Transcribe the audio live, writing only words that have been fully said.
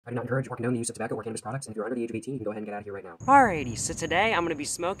I do not encourage or condone the use of tobacco or cannabis products, and if you're under the age of 18, you can go ahead and get out of here right now. Alrighty, so today I'm going to be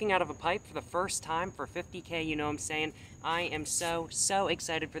smoking out of a pipe for the first time for 50K, you know what I'm saying? I am so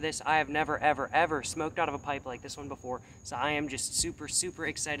excited for this. I have never, ever smoked out of a pipe like this one before, so I am just super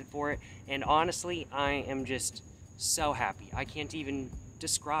excited for it, and honestly, I am just so happy. I can't even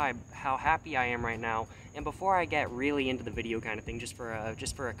describe how happy I am right now. And before I get really into the video kind of thing, just for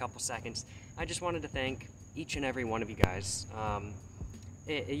a couple seconds, I just wanted to thank each and every one of you guys.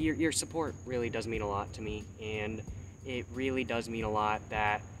 Your support really does mean a lot to me, and it really does mean a lot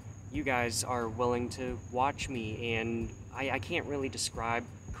that you guys are willing to watch me, and I can't really describe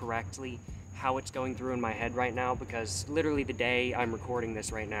correctly how it's going through in my head right now, because literally the day I'm recording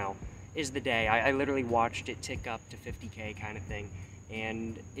this right now is the day. I literally watched it tick up to 50K kind of thing,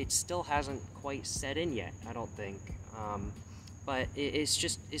 and it still hasn't quite set in yet, I don't think. But it's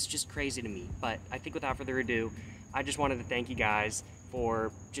just crazy to me. But I think without further ado, I just wanted to thank you guys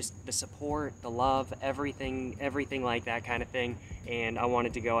for just the support, the love, everything like that kind of thing. And I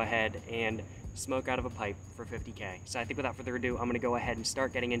wanted to go ahead and smoke out of a pipe for 50K. So I think without further ado, I'm going to go ahead and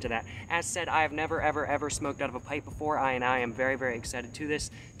start getting into that. As said, I have never, ever smoked out of a pipe before. I am very excited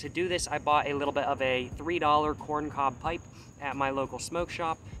to do this. I bought a little bit of a $3 corncob pipe at my local smoke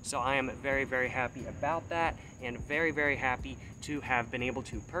shop. So I am very happy about that, and very happy to have been able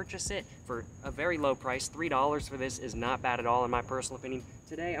to purchase it for a very low price. $3 for this is not bad at all in my personal opinion.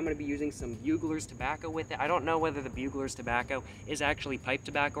 Today I'm going to be using some Bugler's tobacco with it. I don't know whether the Bugler's tobacco is actually pipe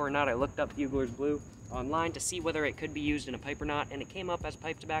tobacco or not. I looked up Bugler's Blue online to see whether it could be used in a pipe or not, and it came up as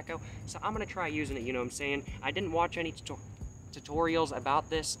pipe tobacco. So I'm going to try using it, you know what I'm saying? I didn't watch any tutorials about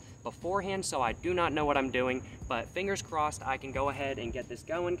this beforehand, so I do not know what I'm doing, but fingers crossed I can go ahead and get this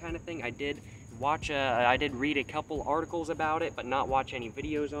going kind of thing. I did read a couple articles about it, but not watch any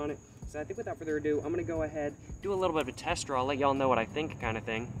videos on it. So I think without further ado, I'm going to go ahead, do a little bit of a test draw, let y'all know what I think kind of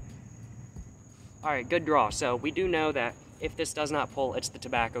thing. Alright, good draw. So we do know that if this does not pull, it's the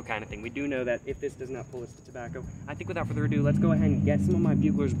tobacco kind of thing. We do know that if this does not pull, it's the tobacco. I think without further ado, let's go ahead and get some of my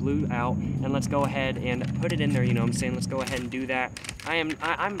Bugler's Blue out, and let's go ahead and put it in there, you know what I'm saying? Let's go ahead and do that.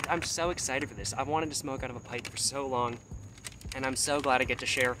 I'm so excited for this. I've wanted to smoke out of a pipe for so long, and I'm so glad I get to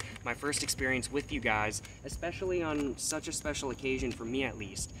share my first experience with you guys, especially on such a special occasion for me at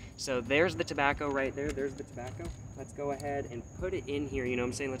least. So there's the tobacco right there. There's the tobacco. Let's go ahead and put it in here, you know what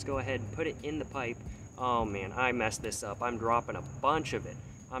I'm saying? Let's go ahead and put it in the pipe. Oh man, I messed this up. I'm dropping a bunch of it.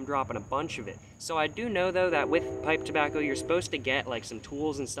 So I do know though that with pipe tobacco, you're supposed to get like some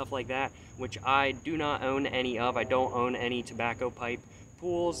tools and stuff like that, which I do not own any of. I don't own any tobacco pipe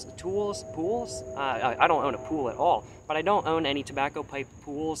pools. I don't own a pool at all, but I don't own any tobacco pipe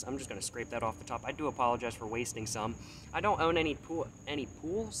pools. I'm just gonna scrape that off the top. I do apologize for wasting some. I don't own any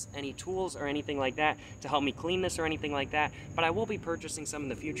tools or anything like that to help me clean this or anything like that, but I will be purchasing some in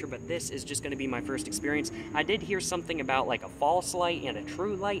the future, but this is just gonna be my first experience. I did hear something about like a false light and a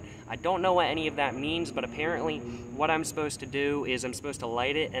true light. I don't know what any of that means, but apparently what I'm supposed to do is I'm supposed to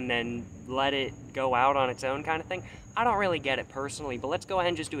light it and then let it go out on its own kind of thing. I don't really get it personally, but let's go ahead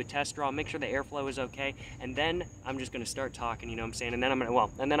and just do a test draw, make sure the airflow is okay, and then I'm just going to start talking, you know what I'm saying, and then I'm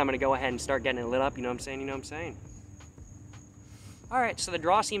going to go ahead and start getting it lit up, you know what I'm saying. Alright, so the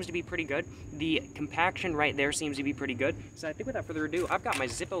draw seems to be pretty good. The compaction right there seems to be pretty good. So I think without further ado, I've got my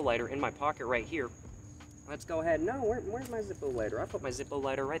Zippo lighter in my pocket right here. Let's go ahead. No, where's my Zippo lighter? I put my Zippo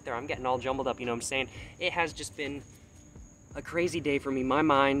lighter right there. I'm getting all jumbled up, you know what I'm saying. It has just been a crazy day for me. My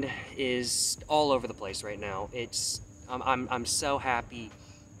mind is all over the place right now. I'm so happy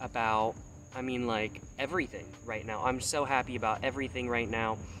about, like everything right now. I'm so happy about everything right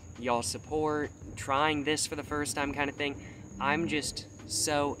now. Y'all support, trying this for the first time kind of thing. I'm just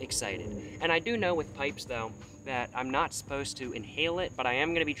so excited. And I do know with pipes though, that I'm not supposed to inhale it, but I am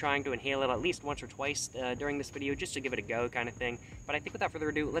going to be trying to inhale it at least once or twice during this video, just to give it a go kind of thing. But I think without further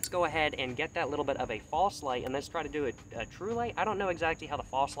ado, let's go ahead and get that little bit of a false light, and let's try to do a true light. I don't know exactly how the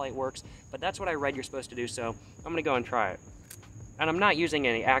false light works, but that's what I read you're supposed to do, so I'm going to go and try it. And I'm not using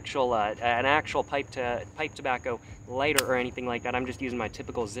any actual, an actual pipe tobacco lighter or anything like that. I'm just using my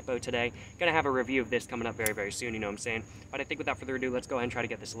typical Zippo today. Gonna have a review of this coming up very soon, you know what I'm saying? But I think without further ado, let's go ahead and try to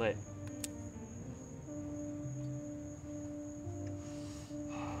get this lit.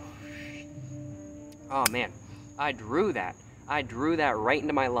 Oh man, I drew that right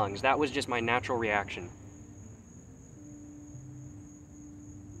into my lungs. That was just my natural reaction.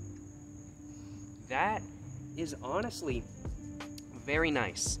 That is honestly very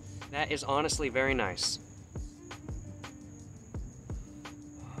nice. That is honestly very nice.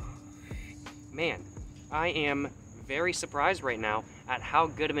 Man, I am very surprised right now at how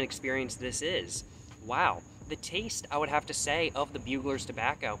good of an experience this is. Wow, the taste, I would have to say, of the Bugler's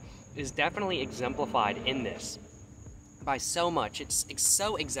tobacco is definitely exemplified in this by so much. It's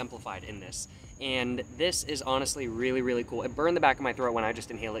so exemplified in this. And this is honestly really, really cool. It burned the back of my throat when I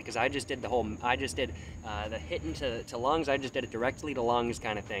just inhaled it, because I just did the hit into lungs. I just did it directly to lungs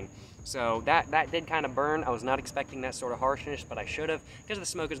kind of thing. So that did kind of burn. I was not expecting that sort of harshness, but I should have, because the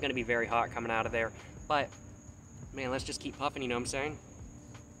smoke is going to be very hot coming out of there. But, man, let's just keep puffing, you know what I'm saying?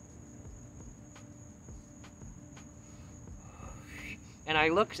 And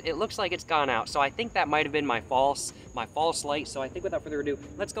it looks like it's gone out. So I think that might have been my false light. So I think without further ado,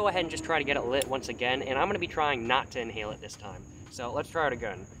 let's go ahead and just try to get it lit once again. And I'm going to be trying not to inhale it this time. So let's try it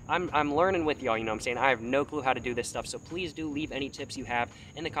again. I'm learning with y'all, you know what I'm saying? I have no clue how to do this stuff. So please do leave any tips you have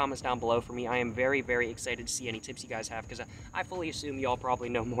in the comments down below for me. I am very, very excited to see any tips you guys have, because I fully assume y'all probably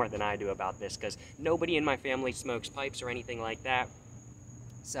know more than I do about this, because nobody in my family smokes pipes or anything like that.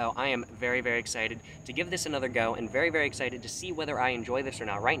 So I am very, very excited to give this another go, and very, very excited to see whether I enjoy this or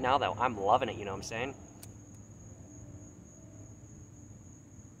not. Right now, though, I'm loving it, you know what I'm saying?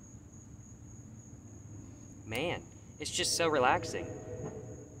 Man, it's just so relaxing.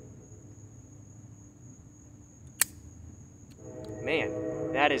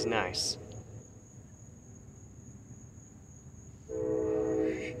 Man, that is nice.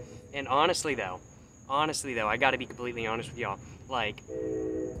 And honestly though, I gotta be completely honest with y'all. Like,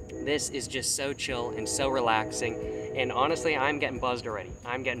 this is just so chill and so relaxing. And honestly, I'm getting buzzed already.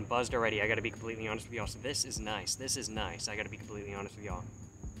 I gotta be completely honest with y'all. So this is nice. I gotta be completely honest with y'all.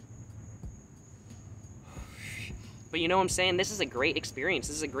 But you know what I'm saying? This is a great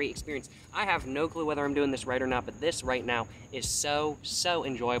experience. I have no clue whether I'm doing this right or not, but this right now is so, so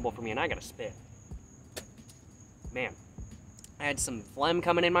enjoyable for me. And I gotta spit. Man. I had some phlegm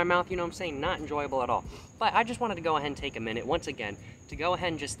coming in my mouth, you know what I'm saying? Not enjoyable at all. But I just wanted to go ahead and take a minute, once again, to go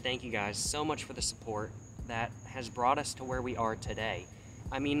ahead and just thank you guys so much for the support that has brought us to where we are today.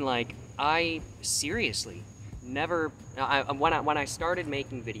 I mean, like, I seriously never, when I started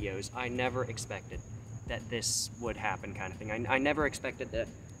making videos, I never expected that this would happen, kind of thing. I never expected that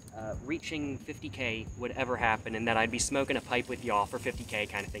reaching 50K would ever happen, and that I'd be smoking a pipe with y'all for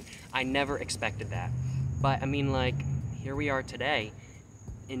 50K kind of thing. I never expected that. But, I mean, like, here we are today,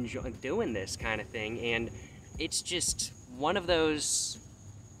 doing this kind of thing, and it's just one of those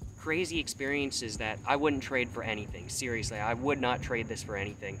crazy experiences that I wouldn't trade for anything. Seriously, I would not trade this for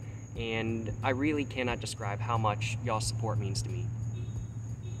anything, and I really cannot describe how much y'all's support means to me.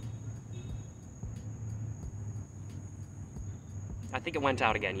 I think it went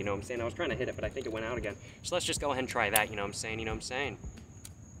out again, you know what I'm saying? I was trying to hit it, but I think it went out again. So let's just go ahead and try that, you know what I'm saying?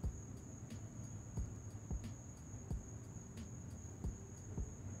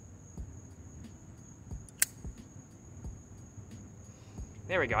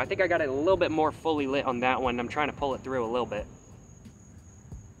 There we go. I think I got it a little bit more fully lit on that one. I'm trying to pull it through a little bit.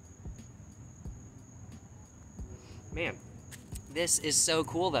 Man, this is so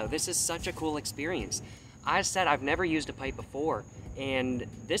cool though. This is such a cool experience. I said I've never used a pipe before, and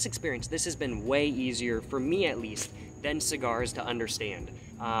this experience, this has been way easier, for me at least, than cigars to understand.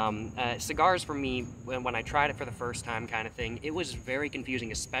 Cigars for me, when I tried it for the first time kind of thing, it was very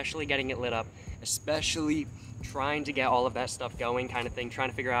confusing, especially getting it lit up, especially trying to get all of that stuff going kind of thing, trying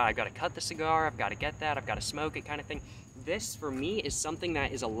to figure out I've got to cut the cigar, I've got to get that, I've got to smoke it kind of thing. This, for me, is something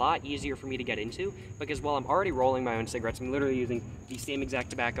that is a lot easier for me to get into, because while I'm already rolling my own cigarettes, I'm literally using the same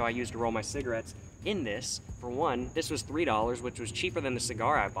exact tobacco I use to roll my cigarettes in this. For one, this was $3, which was cheaper than the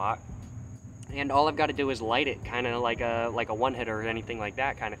cigar I bought. And all I've got to do is light it, kind of like a one-hitter or anything like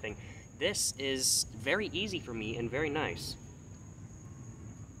that kind of thing. This is very easy for me and very nice.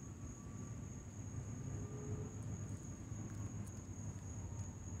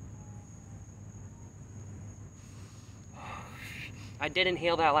 I did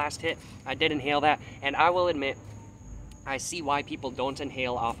inhale that last hit. I did inhale that, and I will admit, I see why people don't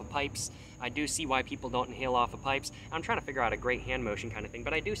inhale off of pipes. I do see why people don't inhale off of pipes. I'm trying to figure out a great hand motion kind of thing,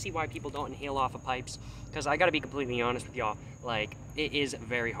 but I do see why people don't inhale off of pipes, because I gotta be completely honest with y'all, like, it is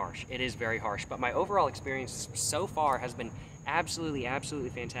very harsh. It is very harsh, but my overall experience so far has been absolutely, absolutely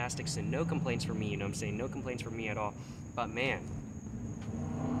fantastic, so no complaints from me, you know what I'm saying? No complaints from me at all, but man.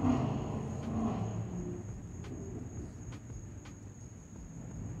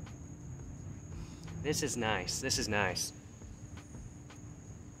 This is nice. This is nice.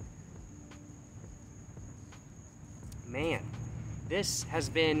 Man, this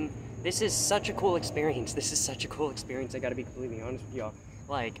is such a cool experience. This is such a cool experience, I gotta be completely honest with y'all.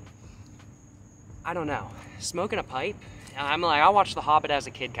 Like, I don't know. Smoking a pipe, I watched The Hobbit as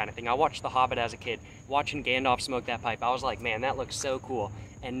a kid kind of thing. I watched The Hobbit as a kid. Watching Gandalf smoke that pipe, I was like, man, that looks so cool.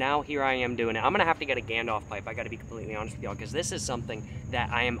 and now here I am doing it. I'm gonna have to get a Gandalf pipe, I gotta be completely honest with y'all, because this is something that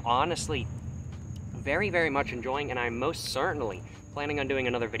I am honestly very, very much enjoying, and I'm most certainly planning on doing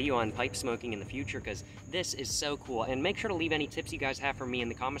another video on pipe smoking in the future, because this is so cool. And make sure to leave any tips you guys have for me in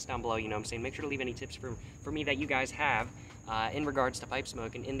the comments down below, you know what I'm saying? Make sure to leave any tips for me that you guys have in regards to pipe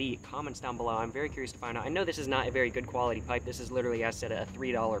smoking in the comments down below. I'm very curious to find out. I know this is not a very good quality pipe. This is literally, as I said, a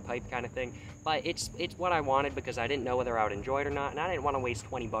 $3 pipe kind of thing, but it's what I wanted because I didn't know whether I would enjoy it or not, and I didn't want to waste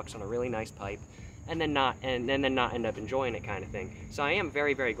 20 bucks on a really nice pipe and then not end up enjoying it kind of thing. So I am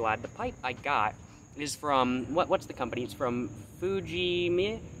very, very glad. The pipe I got is from, what's the company? It's from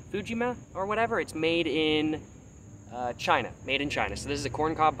Fujima or whatever. It's made in China. Made in China. So this is a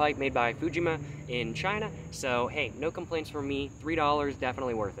corncob pipe made by Fujima in China. So hey, no complaints from me. $3,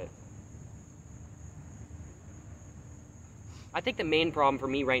 definitely worth it. I think the main problem for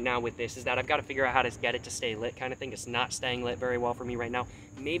me right now with this is that I've got to figure out how to get it to stay lit kind of thing. It's not staying lit very well for me right now.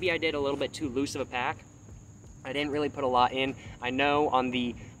 Maybe I did a little bit too loose of a pack. I didn't really put a lot in. I know on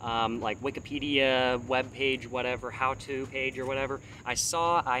the like Wikipedia webpage, whatever, how-to page or whatever, I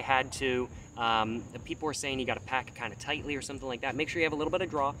saw I had to, people were saying you got to pack it kind of tightly or something like that. Make sure you have a little bit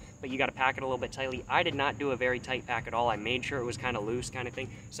of draw, but you got to pack it a little bit tightly. I did not do a very tight pack at all. I made sure it was kind of loose kind of thing.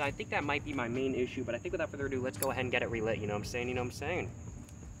 So I think that might be my main issue, but I think without further ado, let's go ahead and get it relit, you know what I'm saying? You know what I'm saying?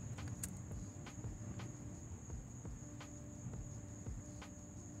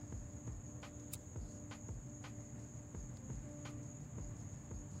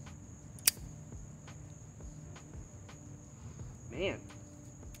 Man,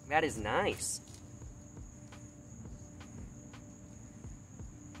 that is nice.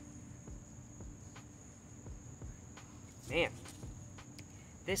 Man,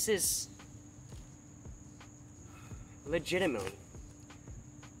 this is legitimately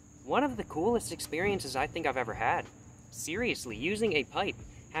one of the coolest experiences I think I've ever had. Seriously, using a pipe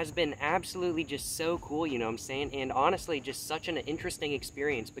has been absolutely just so cool, you know what I'm saying? And honestly, just such an interesting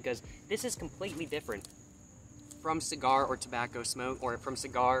experience because this is completely different from cigar or tobacco smoke, or from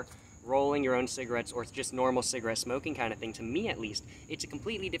cigar rolling your own cigarettes, or just normal cigarette smoking kind of thing. To me, at least, it's a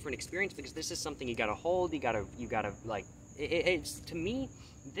completely different experience because this is something you gotta hold, you gotta like, it's, to me,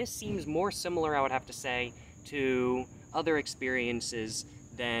 this seems more similar, I would have to say, to other experiences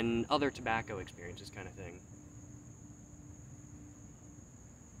than other tobacco experiences kind of thing.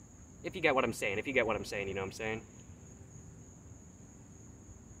 If you get what I'm saying, you know what I'm saying?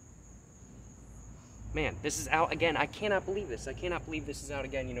 Man, this is out again. I cannot believe this. I cannot believe this is out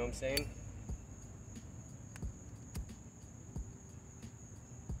again, you know what I'm saying?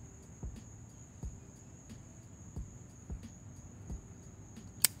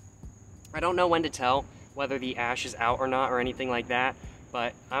 I don't know when to tell whether the ash is out or not or anything like that,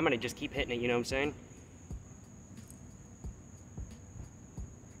 but I'm gonna just keep hitting it, you know what I'm saying?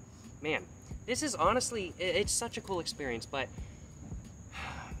 Man, this is honestly, it's such a cool experience, but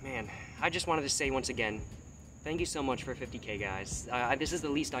man, I just wanted to say once again, thank you so much for 50K, guys. This is the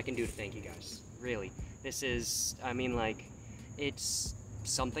least I can do to thank you guys, really. This is, I mean, like, it's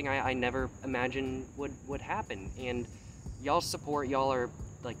something I never imagined would happen. And y'all's support, y'all are,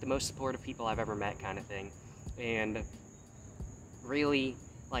 like, the most supportive people I've ever met kind of thing. And really,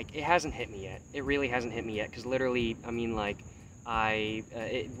 like, it hasn't hit me yet. It really hasn't hit me yet, because literally, I mean, like,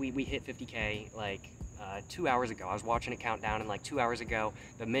 we hit 50K, like, 2 hours ago. I was watching it count down, and like 2 hours ago,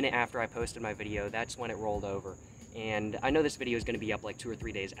 the minute after I posted my video, that's when it rolled over. And I know this video is going to be up like 2 or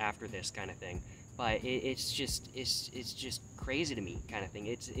 3 days after this kind of thing, but it's just crazy to me kind of thing.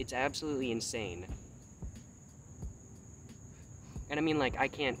 It's absolutely insane. And I mean, like, I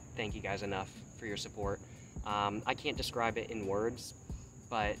can't thank you guys enough for your support. I can't describe it in words,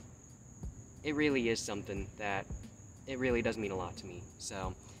 but it really is something that it really does mean a lot to me.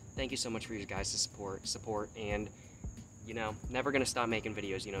 So thank you so much for your guys' support, and, you know, never gonna stop making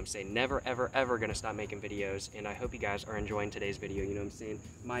videos, you know what I'm saying? Never, ever, ever gonna stop making videos, and I hope you guys are enjoying today's video, you know what I'm saying?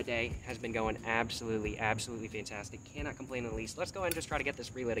 My day has been going absolutely, absolutely fantastic. Cannot complain in the least. Let's go ahead and just try to get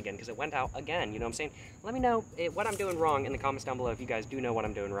this relit again, because it went out again, you know what I'm saying? Let me know what I'm doing wrong in the comments down below if you guys do know what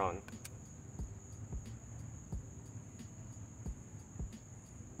I'm doing wrong.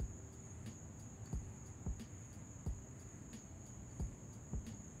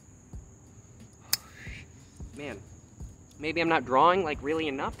 Man, maybe I'm not drawing, like, really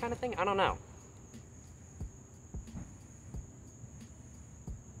enough kind of thing? I don't know.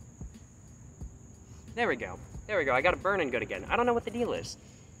 There we go. There we go. I got it burning good again. I don't know what the deal is.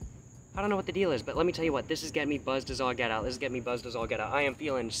 I don't know what the deal is, but let me tell you what, this is getting me buzzed as all get out. This is getting me buzzed as all get out. I am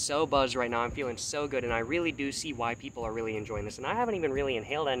feeling so buzzed right now. I'm feeling so good, and I really do see why people are really enjoying this. And I haven't even really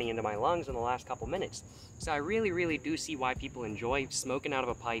inhaled any into my lungs in the last couple minutes. So I really, really do see why people enjoy smoking out of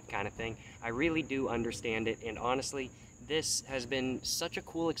a pipe kind of thing. I really do understand it, and honestly, this has been such a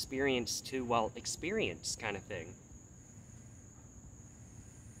cool experience to, well, experience kind of thing.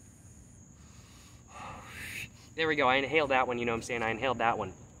 There we go, I inhaled that one, you know what I'm saying? I inhaled that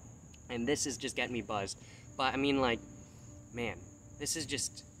one. And this is just getting me buzzed. But I mean, like, man, this is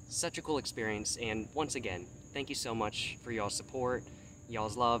just such a cool experience. And once again, thank you so much for y'all's support,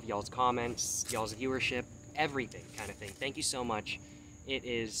 y'all's love, y'all's comments, y'all's viewership, everything kind of thing. Thank you so much. It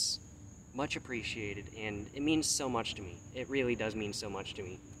is much appreciated, and it means so much to me. It really does mean so much to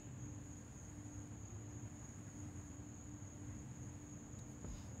me.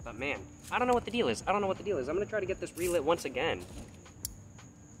 But man, I don't know what the deal is. I don't know what the deal is. I'm gonna try to get this relit once again.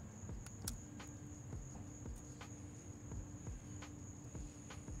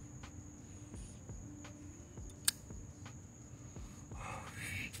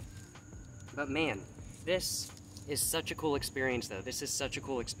 But man, this is such a cool experience though. This is such a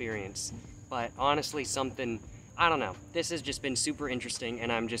cool experience. But honestly, something, I don't know. This has just been super interesting,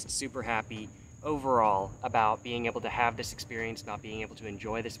 and I'm just super happy overall about being able to have this experience, about being able to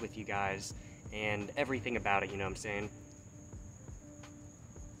enjoy this with you guys, and everything about it, you know what I'm saying?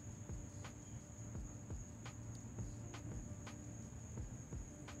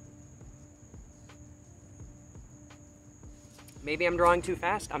 Maybe I'm drawing too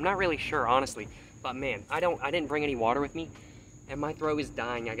fast. I'm not really sure, honestly. But man, I didn't bring any water with me, and my throat is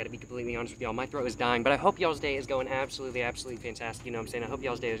dying. I gotta be completely honest with y'all. My throat is dying, but I hope y'all's day is going absolutely, absolutely fantastic. You know what I'm saying? I hope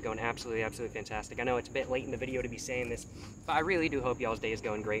y'all's day is going absolutely, absolutely fantastic. I know it's a bit late in the video to be saying this, but I really do hope y'all's day is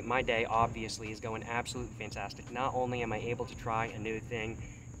going great. My day, obviously, is going absolutely fantastic. Not only am I able to try a new thing,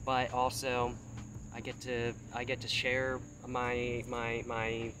 but also I get to share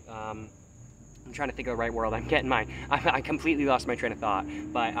I'm trying to think of the right word. I completely lost my train of thought,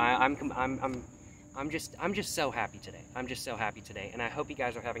 but I'm just so happy today. I'm just so happy today, and I hope you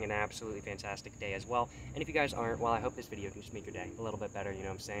guys are having an absolutely fantastic day as well. And if you guys aren't, well, I hope this video can just make your day a little bit better, you know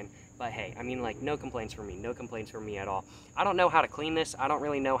what I'm saying? But hey, I mean, like, no complaints from me. No complaints from me at all. I don't know how to clean this. I don't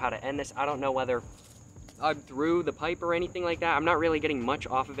really know how to end this. I don't know whether I'm through the pipe or anything like that. I'm not really getting much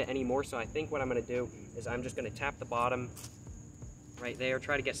off of it anymore, so I think what I'm going to do is I'm just going to tap the bottom right there,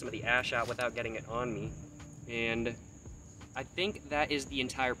 try to get some of the ash out without getting it on me, and I think that is the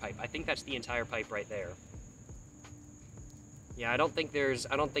entire pipe. I think that's the entire pipe right there. Yeah, I don't think there's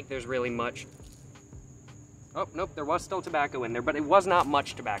really much. Oh, nope, there was still tobacco in there, but it was not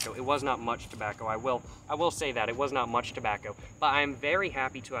much tobacco. It was not much tobacco. I will say that. It was not much tobacco. But I'm very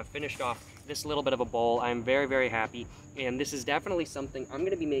happy to have finished off this little bit of a bowl. I'm very, very happy. And this is definitely something, I'm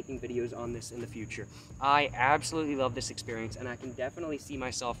going to be making videos on this in the future. I absolutely love this experience, and I can definitely see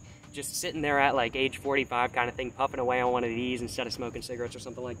myself just sitting there at like age 45 kind of thing, puffing away on one of these instead of smoking cigarettes or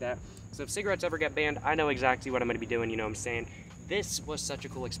something like that. So if cigarettes ever get banned, I know exactly what I'm going to be doing, you know what I'm saying? This was such a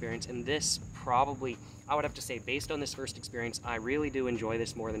cool experience, and this probably, I would have to say, based on this first experience, I really do enjoy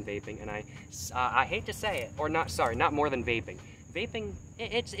this more than vaping, and I hate to say it, or not more than vaping. Vaping,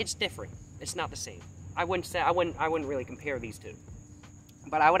 it's different. It's not the same. I wouldn't really compare these two.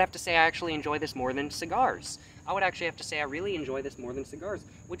 But I would have to say I actually enjoy this more than cigars. I would actually have to say I really enjoy this more than cigars,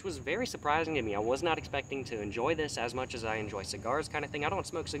 which was very surprising to me. I was not expecting to enjoy this as much as I enjoy cigars kind of thing. I don't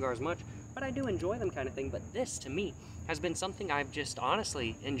smoke cigars much, but I do enjoy them kind of thing. But this, to me, has been something I've just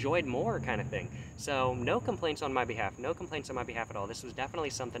honestly enjoyed more kind of thing. So no complaints on my behalf. No complaints on my behalf at all. This was definitely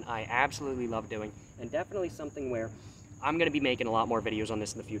something I absolutely love doing, and definitely something where I'm going to be making a lot more videos on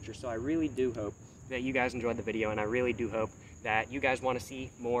this in the future. So I really do hope that you guys enjoyed the video, and I really do hope that you guys want to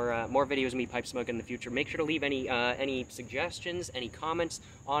see more videos of me pipe smoking in the future. Make sure to leave any suggestions, any comments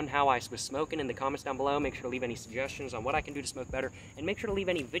on how I was smoking in the comments down below. Make sure to leave any suggestions on what I can do to smoke better, and make sure to leave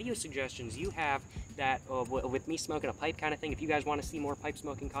any video suggestions you have that with me smoking a pipe kind of thing. If you guys want to see more pipe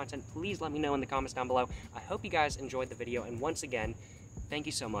smoking content, please let me know in the comments down below. I hope you guys enjoyed the video, and once again, thank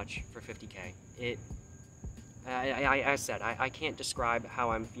you so much for 50K. I said, I can't describe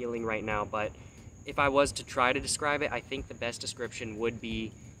how I'm feeling right now, but if I was to try to describe it, I think the best description would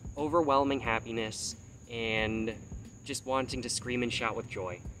be overwhelming happiness and just wanting to scream and shout with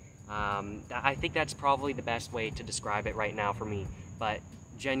joy. I think that's probably the best way to describe it right now for me, but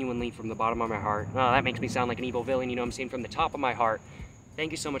genuinely from the bottom of my heart, that makes me sound like an evil villain, you know what I'm saying, from the top of my heart,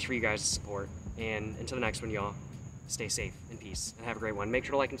 thank you so much for you guys' support, and until the next one, y'all, stay safe and peace, and have a great one. Make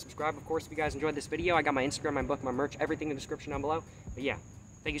sure to like and subscribe, of course, if you guys enjoyed this video. I got my Instagram, my book, my merch, everything in the description down below, but yeah.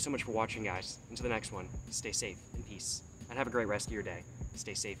 Thank you so much for watching, guys. Until the next one, stay safe and peace, and have a great rest of your day.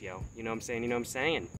 Stay safe, yo. You know what I'm saying? You know what I'm saying?